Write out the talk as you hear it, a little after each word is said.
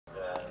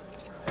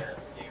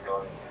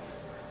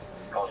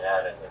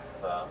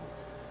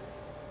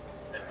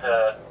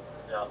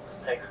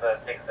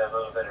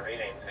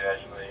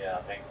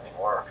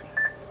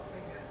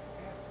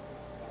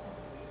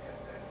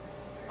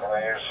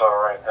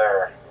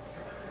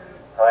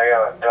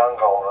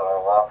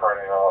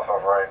operating off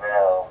of right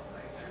now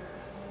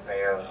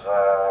is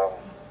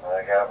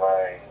I got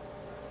my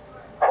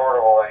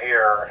portable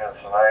here. It's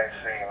an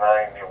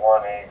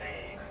IC91AD.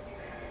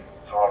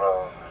 It's not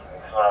a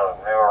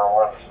newer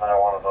one, it's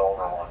not one of the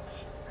older ones.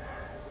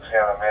 It's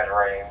got a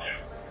mid-range.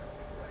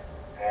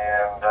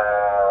 And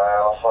I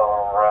also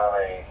run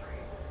a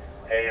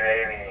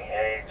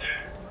 880H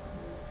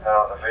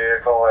out of the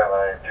vehicle, and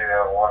I do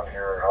have one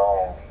here at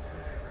home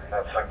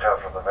that's hooked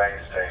up to the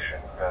base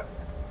station, but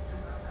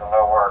I'm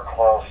nowhere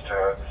close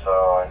to it, so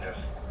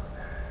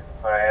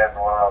I had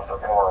one off the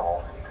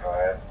portable. Go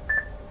ahead.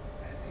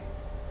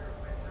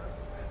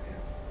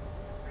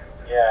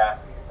 Yeah,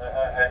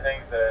 I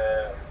think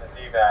the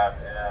DVAP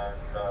and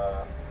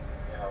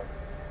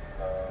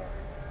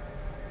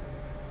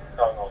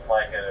dongles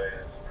like it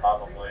is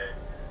probably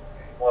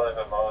one of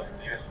the most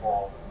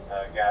useful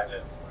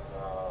gadgets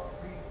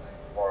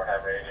for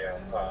ham radio.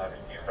 I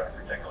mean, DSTAR in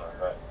particular,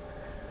 but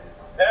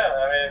yeah,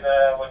 I mean,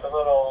 with a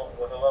little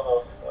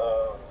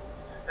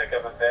stick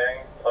of a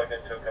thing plugged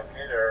into a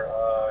computer,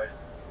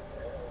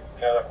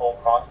 you got a full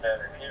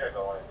crossband repeater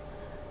going.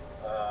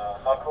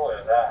 How cool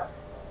is that?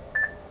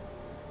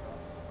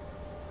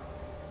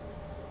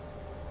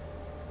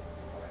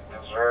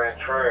 It's very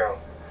true.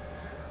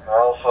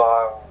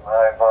 Also,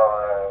 I bought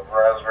a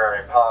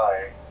Raspberry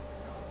Pi,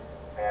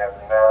 and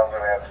now I'm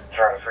going to have to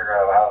try to figure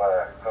out how to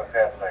hook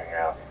that thing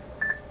up.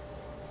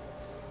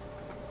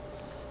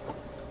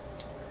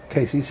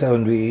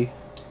 KC7VE.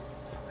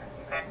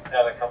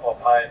 Got a couple of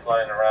Pis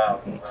lying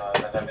around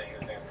that I've been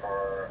using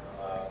for,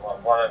 well,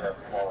 one of them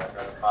for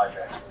another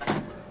project,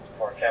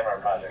 for a camera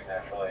project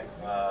actually.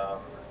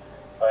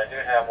 But I do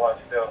have one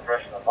still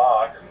fresh in the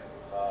box.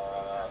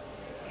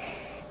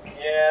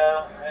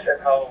 Yeah, I should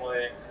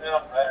probably,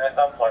 at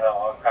some point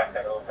I'll crack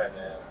that open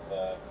and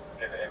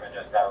get the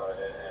images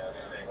downloaded and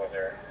see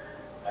whether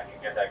I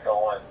can get that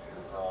going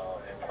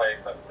in place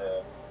of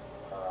the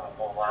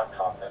whole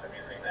laptop that I'm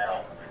using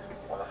now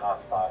for the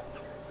hotspot.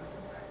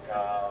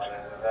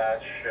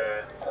 That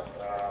should,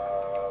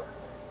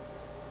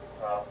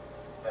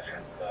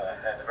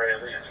 at the very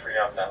least, free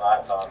up that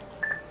laptop.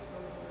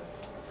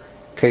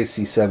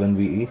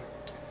 KC7VE.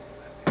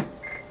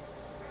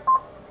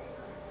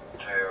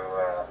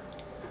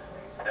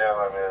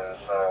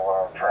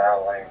 While I'm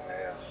traveling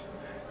is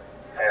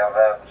have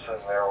that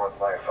sitting there with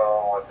my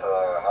phone with the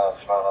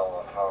hotspot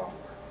on the phone.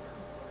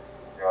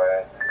 Go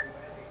ahead.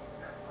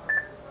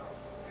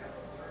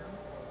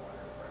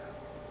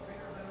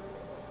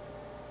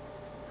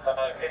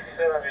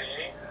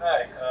 KC7VE, hi,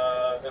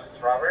 this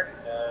is Robert,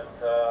 and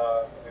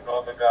we've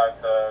also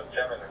got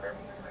Jim in the room.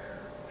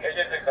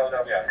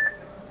 KJ6OWI.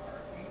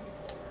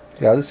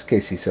 Yeah, this is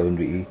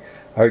KC7VE.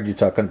 I heard you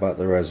talking about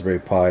the Raspberry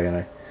Pi,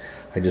 and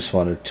I just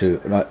wanted to,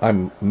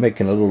 I'm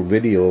making a little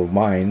video of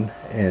mine,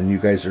 and you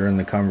guys are in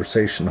the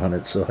conversation on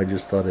it, so I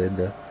just thought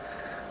I'd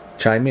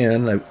chime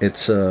in.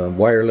 It's a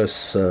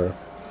wireless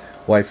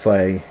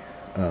Wi-Fi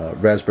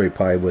Raspberry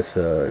Pi with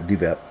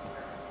DVAP.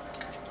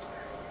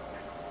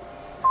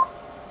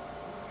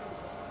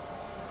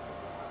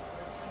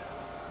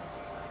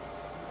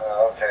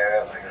 Okay,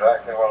 that's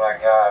exactly what I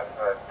got,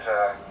 but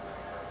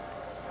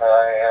I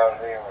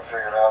haven't even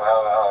figured out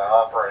how to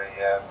operate it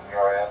yet. Go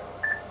ahead.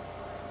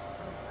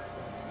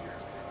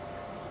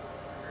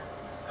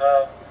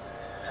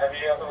 Have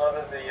you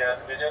uploaded the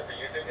video to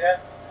YouTube yet?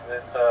 Is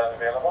it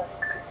available?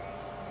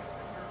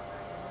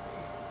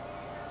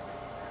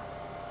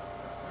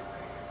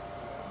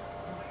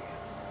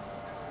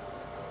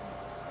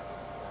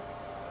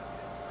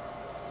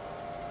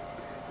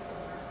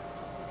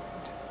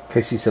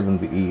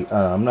 KC7VE.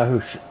 I'm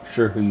not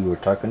sure who you were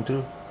talking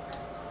to.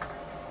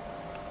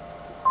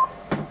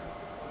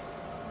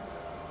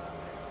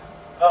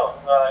 Oh,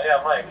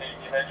 yeah, Mike,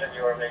 you mentioned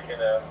you were making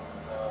a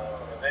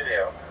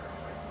video.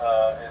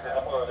 Is it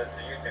uploaded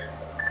to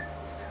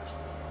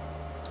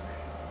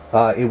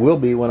YouTube? It will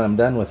be when I'm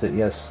done with it,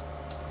 yes.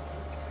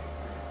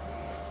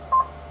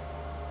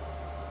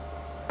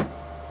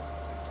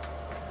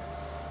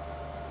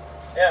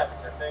 Yeah,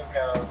 I think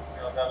that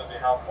would be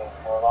helpful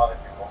for a lot of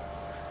people.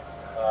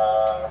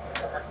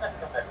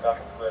 Myself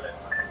included.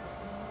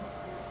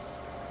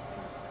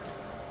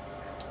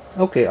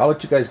 Okay, I'll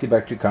let you guys get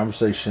back to your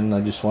conversation.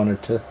 I just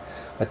wanted to,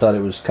 I thought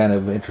it was kind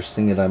of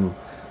interesting that I'm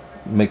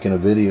making a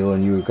video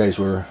and you guys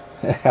were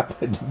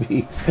happened to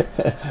be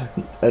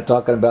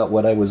talking about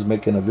what I was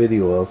making a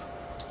video of.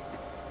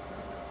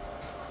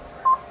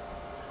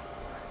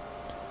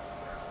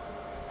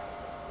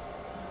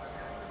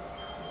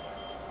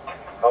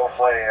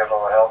 Hopefully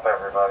it'll help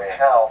everybody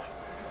out,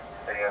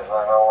 because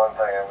I know one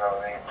thing I'm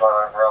going to need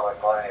probably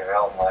plenty of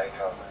help, Mike,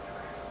 on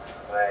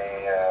the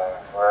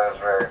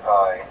Raspberry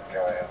Pi. Go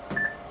ahead.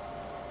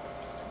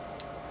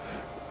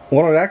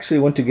 Well, it actually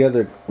went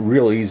together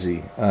real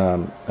easy.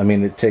 I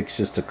mean, it takes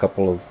just a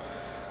couple of,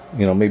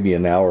 maybe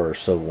an hour or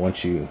so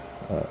once you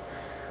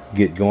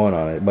get going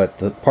on it. But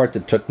the part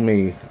that took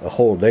me a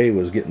whole day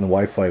was getting the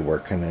Wi-Fi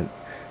working. It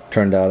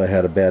turned out I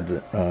had a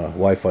bad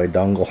Wi-Fi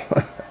dongle.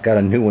 Got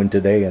a new one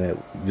today, and it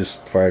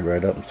just fired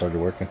right up and started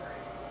working.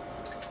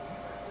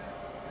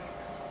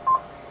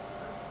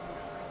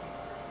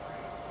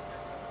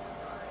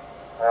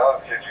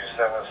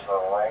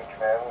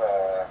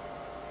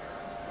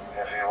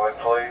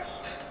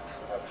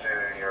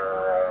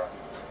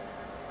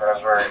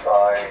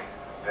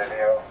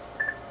 video?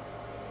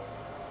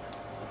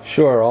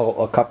 Sure,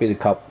 I'll copy the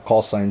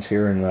call signs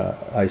here, and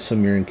I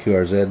assume you're in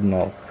QRZ, and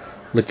I'll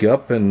look you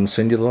up and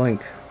send you the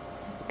link.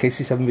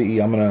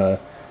 KC7VE, I'm gonna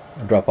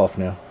drop off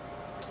now.